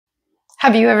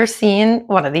Have you ever seen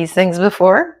one of these things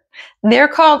before? They're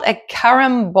called a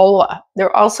carambola.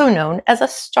 They're also known as a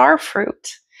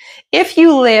starfruit. If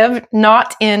you live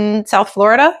not in South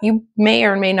Florida, you may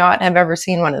or may not have ever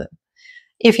seen one of them.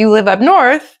 If you live up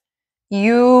north,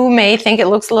 you may think it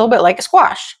looks a little bit like a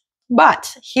squash.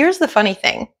 But here's the funny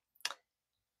thing.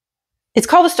 It's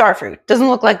called a starfruit. Doesn't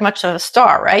look like much of a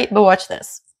star, right? But watch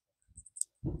this.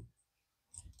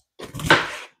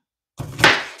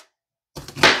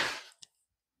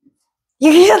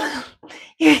 You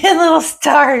get little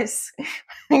stars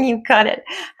when you cut it.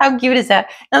 How cute is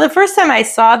that? Now, the first time I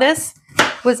saw this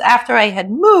was after I had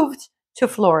moved to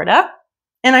Florida,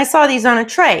 and I saw these on a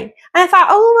tray. And I thought,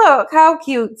 oh, look, how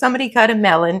cute. Somebody cut a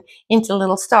melon into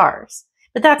little stars.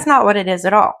 But that's not what it is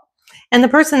at all. And the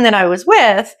person that I was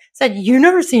with said, you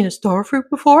never seen a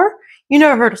starfruit before? You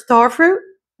never heard of starfruit?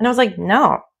 And I was like,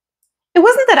 no. It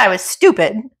wasn't that I was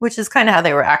stupid, which is kind of how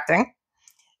they were acting.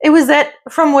 It was that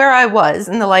from where I was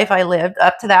in the life I lived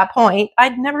up to that point,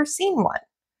 I'd never seen one.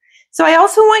 So I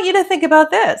also want you to think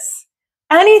about this.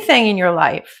 Anything in your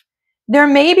life, there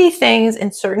may be things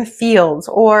in certain fields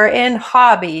or in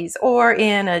hobbies or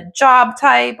in a job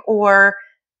type or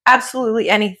absolutely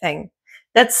anything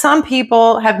that some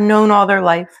people have known all their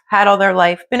life, had all their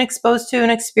life, been exposed to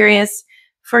and experienced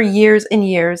for years and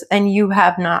years, and you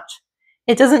have not.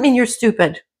 It doesn't mean you're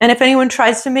stupid. And if anyone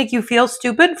tries to make you feel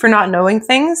stupid for not knowing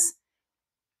things,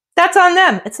 that's on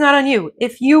them. It's not on you.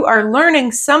 If you are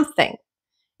learning something,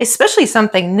 especially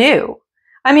something new,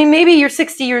 I mean, maybe you're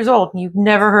 60 years old and you've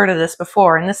never heard of this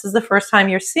before, and this is the first time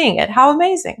you're seeing it. How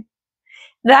amazing.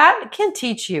 That can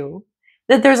teach you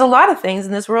that there's a lot of things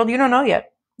in this world you don't know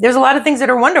yet. There's a lot of things that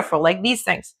are wonderful, like these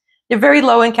things. They're very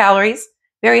low in calories,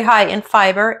 very high in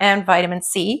fiber and vitamin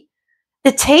C.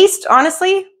 The taste,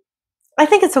 honestly, I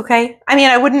think it's okay. I mean,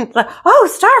 I wouldn't, oh,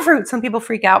 starfruit. Some people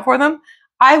freak out for them.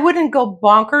 I wouldn't go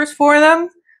bonkers for them,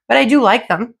 but I do like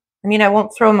them. I mean, I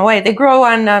won't throw them away. They grow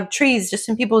on trees just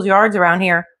in people's yards around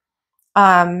here.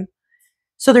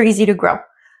 So they're easy to grow.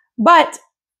 But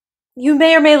you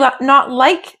may or may not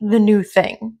like the new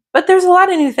thing. But there's a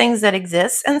lot of new things that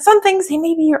exist. And some things, they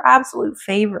may be your absolute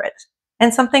favorite.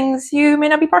 And some things you may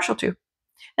not be partial to.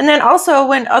 And then also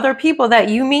when other people that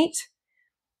you meet,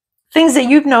 things that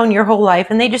you've known your whole life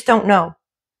and they just don't know.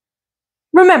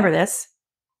 Remember this.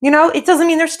 You know, it doesn't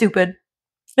mean they're stupid.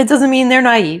 It doesn't mean they're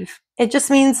naive. It just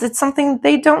means it's something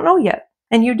they don't know yet.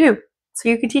 And you do. So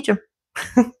you can teach them.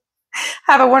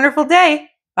 Have a wonderful day.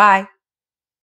 Bye.